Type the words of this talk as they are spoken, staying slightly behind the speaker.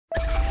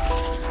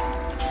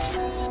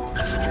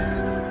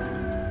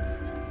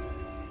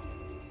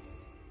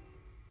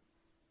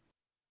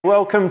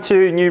Welcome to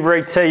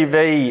Nbr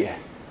TV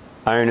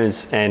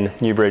owners and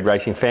new breed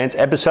racing fans.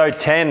 Episode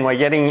 10, we're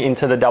getting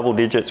into the double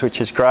digits,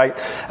 which is great.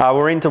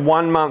 We're into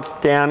 1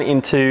 month down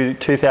into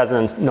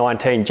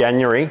 2019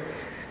 January,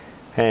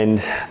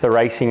 and the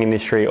racing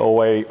industry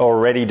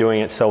already doing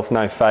itself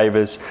no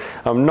favours.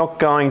 I'm not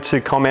going to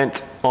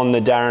comment on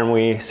the Darren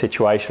Weir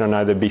situation. I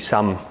know there'd be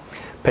some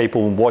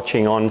people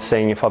watching on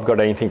seeing if I've got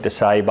anything to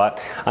say,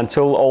 but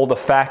until all the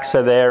facts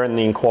are there and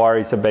the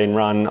inquiries have been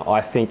run,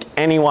 I think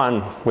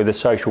anyone with a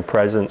social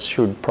presence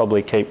should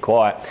probably keep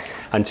quiet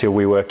until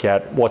we work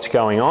out what's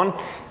going on,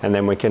 and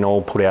then we can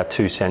all put our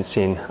 2 cents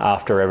in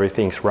after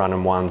everything's run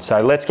and won.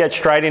 So let's get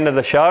straight into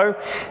the show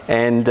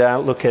and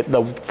look at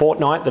the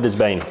fortnight that has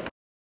been.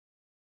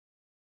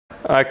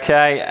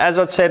 Okay, as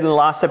I said in the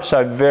last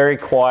episode, very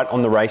quiet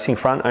on the racing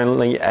front,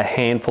 only a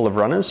handful of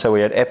runners. So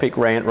we had Epic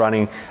Rant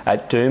running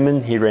at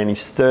Doomben. He ran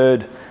his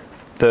third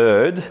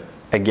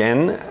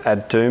again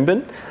at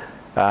Doomben.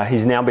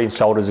 He's now been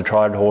sold as a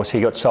tried horse.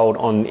 He got sold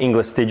on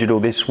English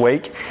Digital this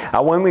week.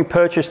 When we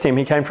purchased him,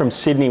 he came from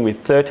Sydney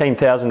with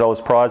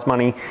 $13,000 prize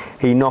money.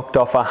 He knocked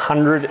off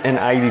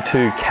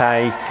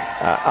 182k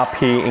up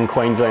here in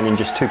Queensland in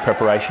just 2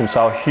 preparations.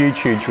 So a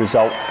huge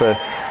result for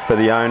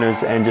the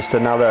owners, and just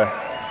another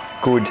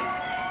good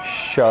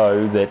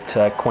show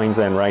that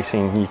Queensland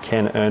racing, you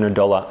can earn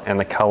 $1 and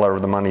the colour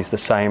of the money is the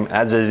same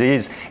as it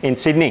is in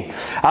Sydney.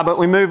 But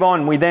we move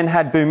on. We then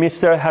had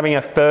Boomista having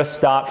a first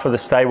start for the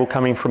stable,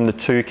 coming from the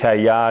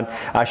 2k yard.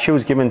 She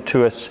was given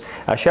to us,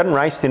 she hadn't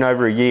raced in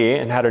over a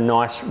year and had a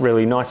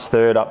really nice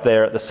third up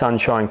there at the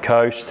Sunshine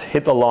Coast,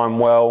 hit the line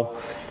well,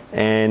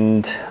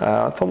 and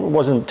I thought it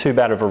wasn't too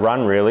bad of a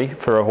run really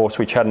for a horse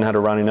which hadn't had a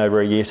run in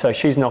over a year. So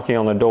she's knocking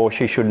on the door.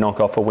 She should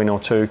knock off a win or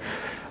two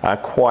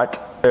quite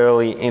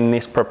early in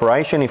this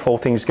preparation if all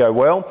things go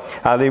well.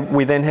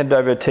 We then headed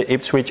over to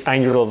Ipswich.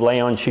 Angel of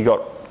Leon, she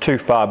got too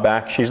far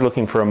back. She's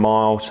looking for a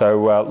mile,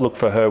 so look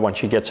for her once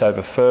she gets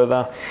over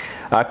further.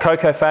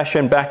 Coco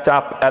Fashion backed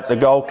up at the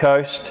Gold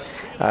Coast.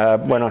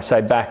 When I say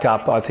back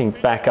up, I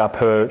think back up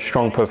her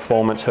strong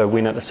performance, her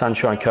win at the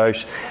Sunshine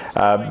Coast.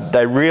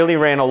 They really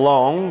ran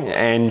along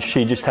and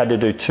she just had to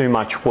do too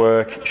much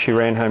work. She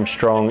ran home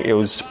strong. It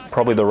was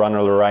probably the runner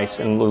of the race,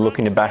 and we're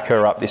looking to back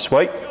her up this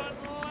week.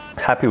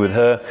 Happy with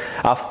her.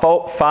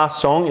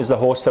 Fast Song is the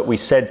horse that we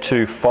said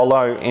to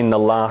follow in the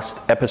last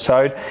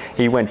episode.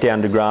 He went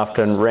down to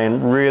Grafton,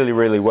 ran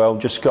really well,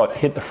 just got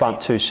hit the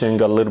front too soon,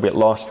 got a little bit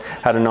lost,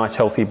 had a nice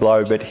healthy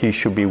blow, but he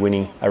should be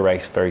winning a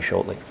race very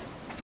shortly.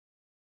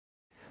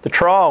 The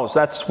trials,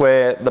 that's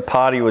where the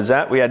party was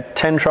at. We had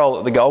 10 trial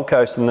at the Gold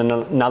Coast and then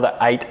another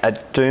 8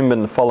 at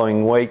Doomben the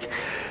following week.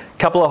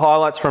 Couple of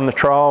highlights from the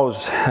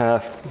trials,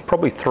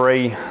 probably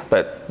 3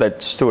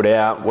 that stood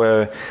out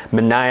were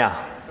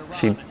Manea.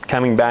 She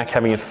coming back,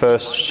 having her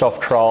first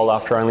soft trial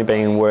after only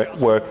being in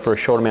work for a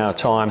short amount of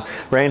time.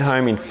 Ran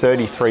home in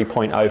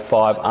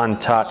 33.05,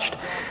 untouched.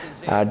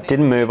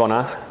 Didn't move on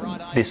her.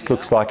 This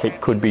looks like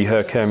it could be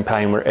her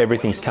campaign where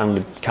everything's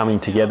coming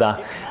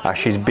together.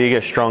 She's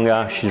bigger,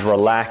 stronger, she's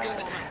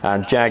relaxed.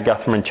 Jag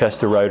Guthman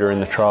Chester rode her in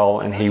the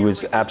trial and he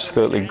was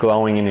absolutely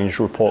glowing in his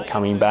report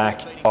coming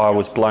back. I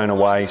was blown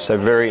away, so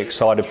very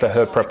excited for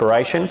her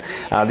preparation.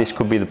 This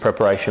could be the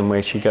preparation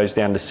where she goes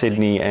down to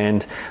Sydney,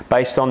 and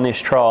based on this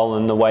trial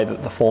and the way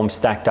that the form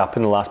stacked up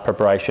in the last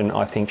preparation,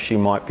 I think she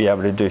might be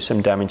able to do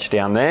some damage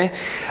down there.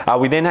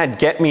 We then had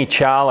Get Me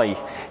Charlie.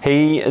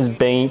 He has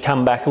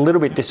come back a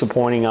little bit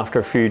disappointing after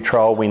a few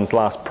trial wins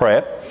last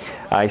prep.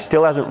 He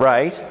still hasn't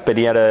raced, but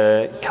he had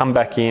a come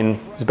back in.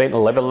 He's beaten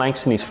 11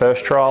 lengths in his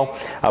first trial.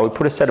 We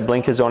put a set of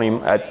blinkers on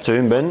him at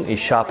Doomben. He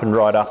sharpened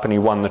right up and he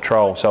won the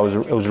trial. So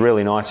it was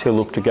really nice. He'll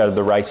look to go to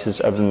the races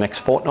over the next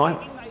fortnight.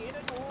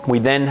 We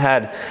then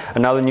had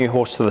another new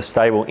horse to the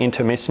stable,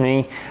 Intermiss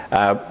Me,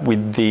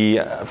 with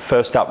the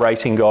first up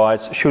racing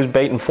guys. She was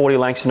beaten 40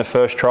 lengths in the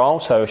first trial,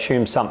 so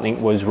assume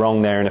something was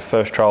wrong there in the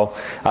first trial.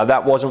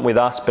 That wasn't with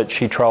us, but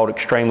she trialled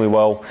extremely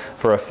well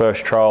for her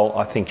first trial.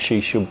 I think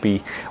she should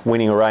be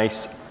winning a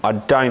race. I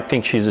don't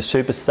think she's a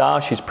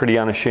superstar. She's a pretty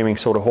unassuming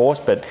sort of horse,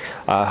 but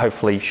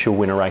hopefully she'll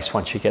win a race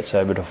once she gets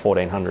over to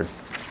 1400.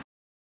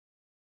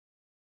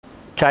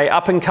 Okay,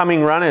 up and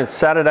coming runners,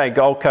 Saturday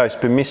Gold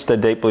Coast, Boomista,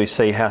 Deep Blue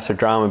Sea, House of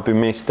Drama.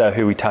 Boomista,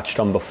 who we touched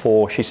on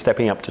before, she's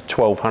stepping up to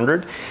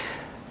 1200.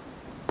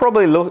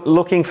 Probably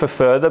looking for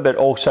further, but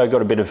also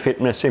got a bit of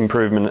fitness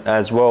improvement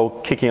as well,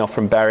 kicking off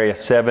from barrier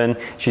 7.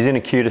 She's in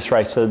a Cutis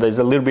race, so there's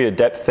a little bit of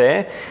depth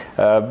there.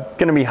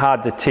 Going to be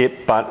hard to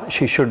tip, but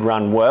she should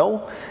run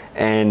well,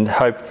 and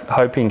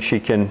hoping she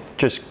can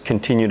just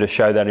continue to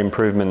show that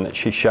improvement that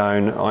she's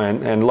shown.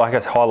 And like I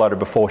highlighted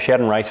before, she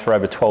hadn't raced for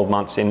over 12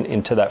 months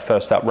into that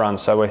first up run,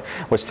 so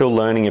we're still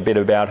learning a bit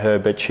about her,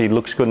 but she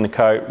looks good in the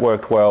coat,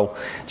 worked well,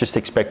 just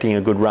expecting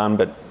a good run,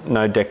 but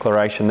no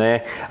declaration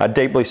there.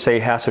 Deep Blue Sea,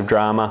 House of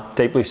Drama.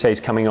 Deep Blue Sea is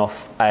coming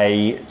off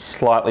a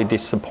slightly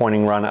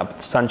disappointing run up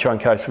the Sunshine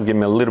Coast. We'll give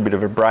him a little bit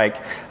of a break.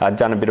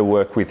 Done a bit of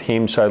work with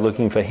him, so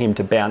looking for him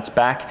to bounce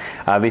back.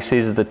 This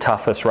is the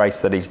toughest race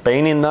that he's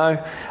been in though.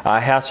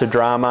 House of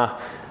Drama,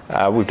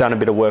 We've done a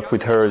bit of work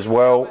with her as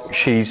well.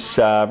 She's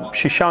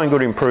showing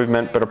good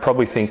improvement, but I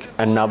probably think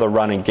another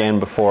run again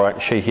before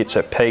she hits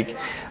her peak.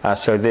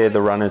 So they're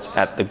the runners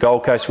at the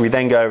Gold Coast. We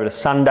then go over to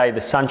Sunday,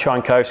 the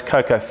Sunshine Coast,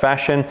 Coco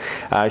Fashion.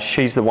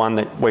 She's the one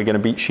that we're going to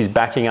be, she's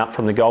backing up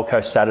from the Gold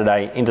Coast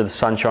Saturday into the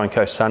Sunshine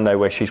Coast Sunday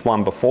where she's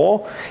won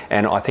before.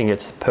 And I think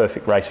it's the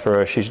perfect race for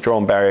her. She's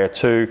drawn barrier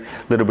 2,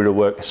 a little bit of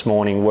work this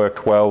morning,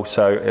 worked well.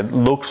 So it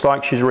looks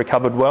like she's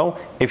recovered well.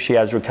 If she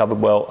has recovered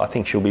well, I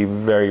think she'll be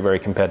very, very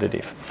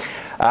competitive.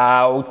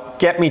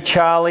 Get Me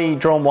Charlie,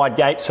 drawn wide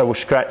gate, so we'll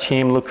scratch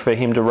him, look for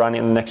him to run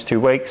in the next 2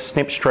 weeks.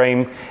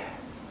 Snipstream,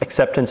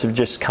 acceptance have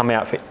just come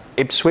out for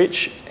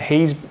Ipswich.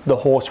 He's the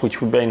horse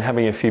which we've been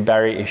having a few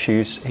barrier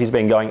issues. He's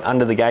been going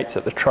under the gates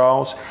at the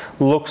trials.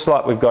 Looks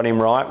like we've got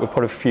him right. We've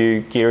put a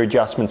few gear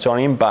adjustments on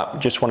him, but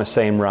just want to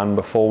see him run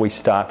before we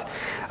start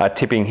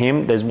tipping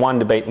him. There's one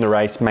to beat in the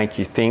race, Make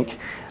You Think.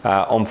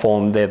 On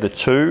form, they're the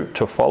 2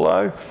 to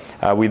follow.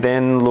 We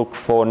then look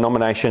for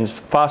nominations.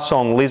 Fast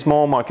Song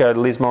Lismore, might go to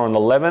Lismore on the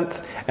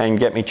 11th, and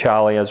Get Me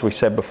Charlie, as we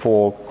said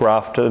before,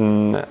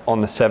 Grafton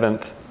on the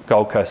 7th,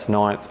 Gold Coast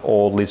 9th,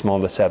 or Lismore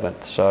the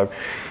 7th. So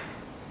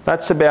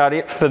that's about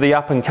it for the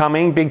up and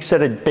coming. Big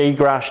set of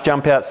B-grass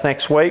jump outs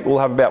next week. We'll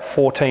have about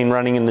 14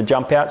 running in the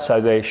jump out, so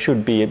there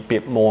should be a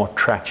bit more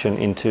traction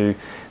into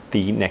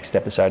the next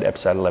episode,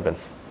 episode 11.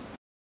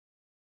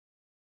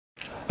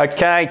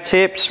 Okay,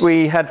 tips.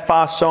 We had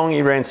Fast Song.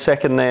 He ran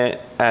second there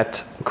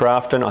at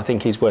Grafton. I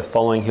think he's worth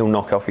following. He'll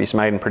knock off his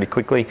maiden pretty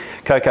quickly.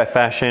 Coco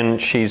Fashion,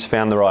 she's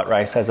found the right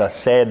race, as I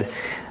said.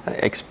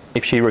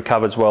 If she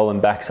recovers well and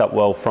backs up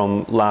well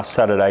from last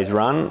Saturday's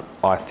run,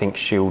 I think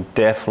she'll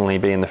definitely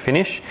be in the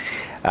finish.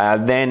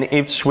 Then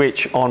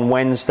Ipswich on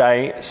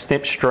Wednesday,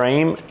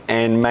 Snipstream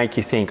and Make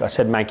You Think. I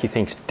said Make You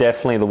Think's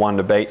definitely the one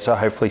to beat, so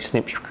hopefully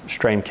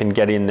Snipstream can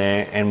get in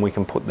there and we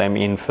can put them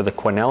in for the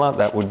Quinella.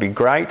 That would be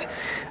great.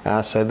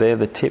 So they're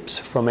the tips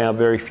from our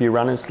very few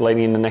runners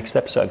leading in the next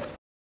episode.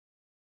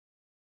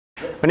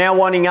 We're now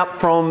winding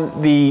up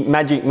from the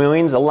Magic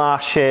Millions. The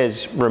last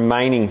shares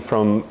remaining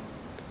from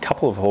a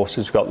couple of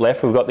horses we've got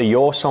left. We've got the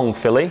Your Song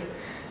filly.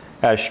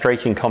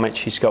 Streaking Comet,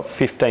 she's got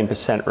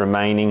 15%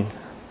 remaining.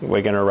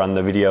 We're going to run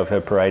the video of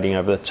her parading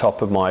over the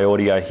top of my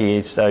audio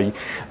here. So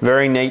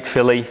very neat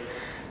filly,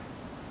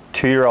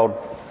 2-year-old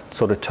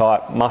sort of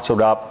type, muscled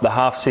up. The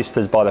half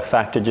sisters by the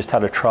Factor just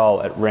had a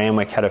trial at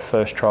Randwick, had her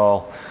first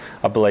trial,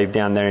 I believe,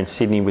 down there in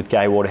Sydney with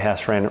Gay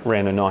Waterhouse,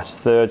 ran a nice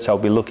 3rd. So I'll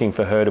be looking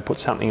for her to put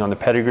something on the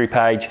pedigree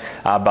page,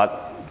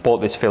 but bought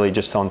this filly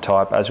just on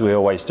type, as we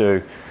always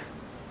do.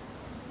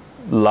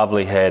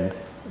 Lovely head,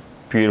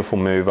 beautiful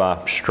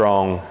mover,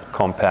 strong,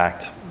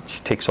 compact. She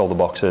ticks all the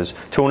boxes.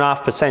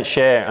 2.5%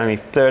 share, only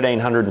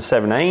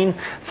 1,317.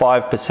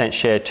 5%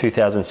 share,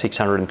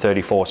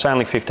 2,634. So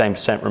only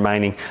 15%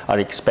 remaining. I'd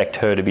expect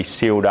her to be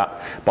sealed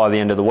up by the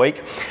end of the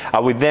week.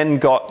 We've then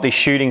got the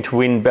Shooting to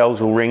Win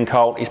Bellsville Ring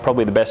Colt. He's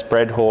probably the best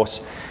bred horse,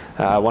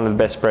 one of the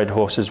best bred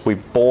horses we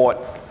bought.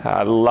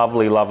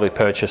 Lovely, lovely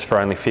purchase for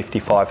only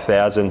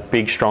 55,000.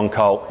 Big, strong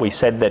colt. We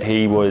said that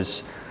he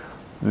was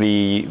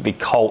the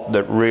colt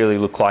that really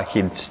looked like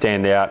he'd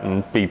stand out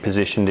and be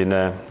positioned in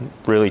a,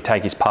 really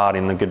take his part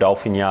in the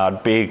Godolphin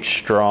yard. Big,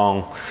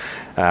 strong,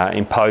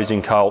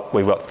 imposing colt.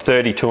 We've got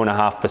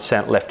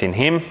 32.5% left in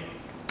him.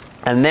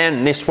 And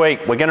then this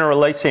week we're going to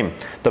release him,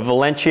 the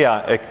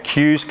Valencia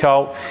Accused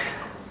colt.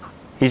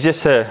 He's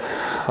just a,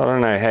 I don't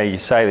know how you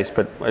say this,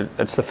 but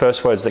it's the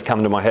first words that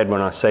come to my head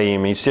when I see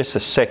him. He's just a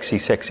sexy,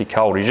 sexy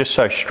colt. He's just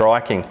so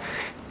striking.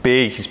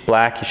 Big, he's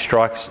black,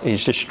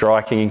 he's just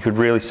striking. You could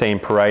really see him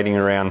parading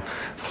around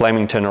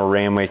Flemington or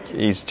Randwick.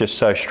 He's just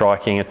so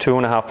striking. A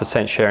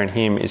 2.5% share in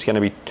him is going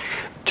to be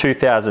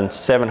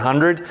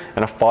 2,700,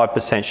 and a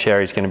 5%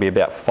 share is going to be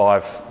about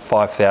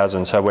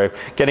 5,000. So we're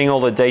getting all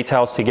the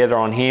details together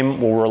on him.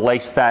 We'll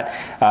release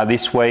that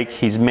this week.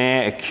 His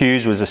mare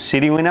Accused was a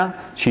city winner.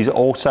 She's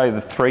also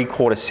the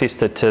 3/4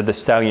 sister to the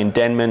stallion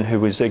Denman, who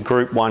was a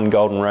Group 1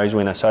 Golden Rose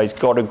winner. So he's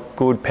got a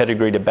good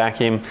pedigree to back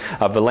him.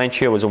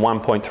 Valencia was a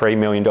 $1.3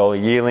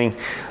 million yearling.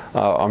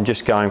 I'm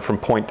just going from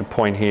point to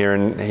point here,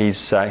 and he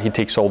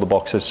ticks all the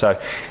boxes. So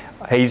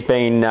he's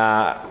been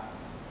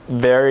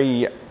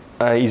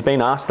he's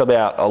been asked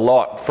about a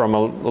lot from a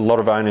lot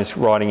of owners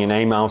writing in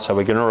email, so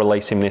we're going to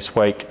release him this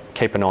week.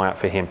 Keep an eye out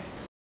for him.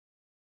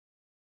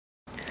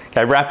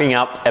 Okay, wrapping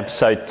up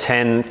episode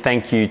 10,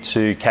 thank you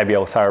to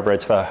KBL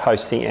Thoroughbreds for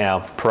hosting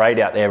our parade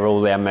out there,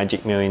 all our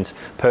Magic Millions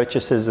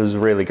purchases. It was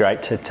really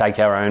great to take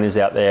our owners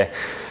out there.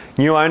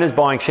 New owners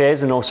buying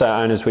shares, and also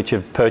owners which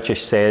have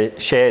purchased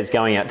shares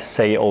going out to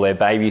see all their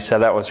babies, so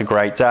that was a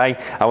great day.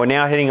 We're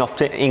now heading off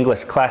to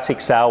Inglis Classic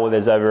sale where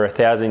there's over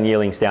 1,000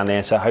 yearlings down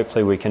there, so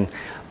hopefully we can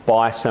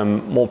buy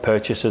some more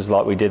purchases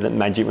like we did at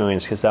Magic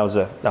Millions, because that was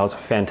a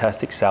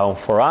fantastic sale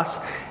for us,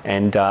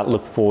 and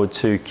look forward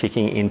to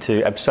kicking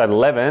into episode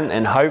 11,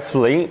 and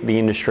hopefully the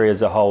industry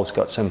as a whole has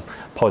got some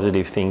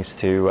positive things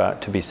to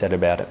be said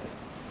about it.